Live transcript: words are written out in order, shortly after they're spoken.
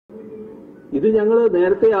ഇത് ഞങ്ങൾ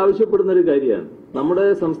നേരത്തെ ആവശ്യപ്പെടുന്ന ഒരു കാര്യമാണ്. നമ്മുടെ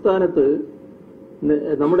സംസ്ഥാനത്ത്,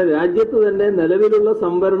 നമ്മുടെ രാജ്യത്ത് തന്നെ നിലവിലുള്ള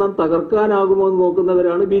സംവരണം തകർക്കാനാകുമോ എന്ന്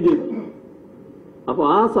നോക്കുന്നവരാണ് BJP. അപ്പൊ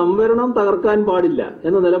ആ സംവരണം തകർക്കാൻ പാടില്ല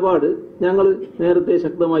എന്ന നിലപാട് ഞങ്ങൾ നേരത്തെ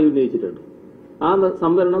ശക്തമായി ഉന്നയിച്ചിട്ടുണ്ട്. ആ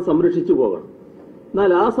സംവരണം സംരക്ഷിച്ചു പോകണം.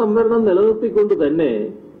 എന്നാൽ ആ സംവരണം നിലനിർത്തിക്കൊണ്ട് തന്നെ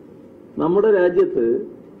നമ്മുടെ രാജ്യത്ത്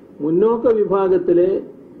മുന്നോക്ക വിഭാഗത്തിലെ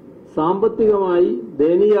സാമ്പത്തികമായി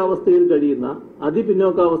ദയനീയാവസ്ഥയിൽ കഴിയുന്ന,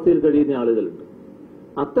 അതിപിന്നോക്കാവസ്ഥയിൽ കഴിയുന്ന ആളുകളുണ്ട്.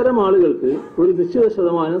 അത്തരം ആളുകൾക്ക് ഒരു നിശ്ചിത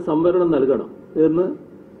ശതമാനം സംവരണം നൽകണം എന്ന്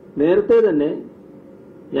നേരത്തെ തന്നെ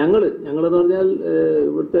ഞങ്ങളെന്ന് പറഞ്ഞാൽ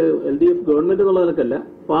ഇവിടുത്തെ LDF ഗവൺമെന്റ് എന്നുള്ള നിലക്കല്ല,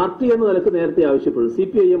 പാർട്ടി എന്ന നിലക്ക് നേരത്തെ ആവശ്യപ്പെട്ടു.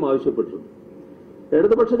 CPIM ആവശ്യപ്പെട്ടു.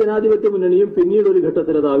 ഇടതുപക്ഷ ജനാധിപത്യ മുന്നണിയും പിന്നീട് ഒരു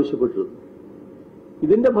ഘട്ടത്തിൽ അത് ആവശ്യപ്പെട്ടു.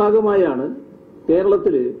 ഇതിന്റെ ഭാഗമായാണ്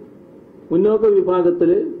കേരളത്തില് മുന്നോക്ക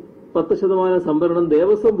വിഭാഗത്തില് 10% സംവരണം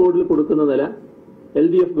ദേവസ്വം ബോർഡിൽ കൊടുക്കുന്ന നില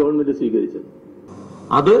LDF ഗവൺമെന്റ് സ്വീകരിച്ചത്.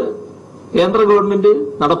 അത് കേന്ദ്ര ഗവൺമെന്റ്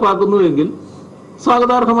നടപ്പാക്കുന്നുവെങ്കിൽ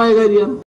സ്വാഗതാർഹമായ കാര്യമാണ്.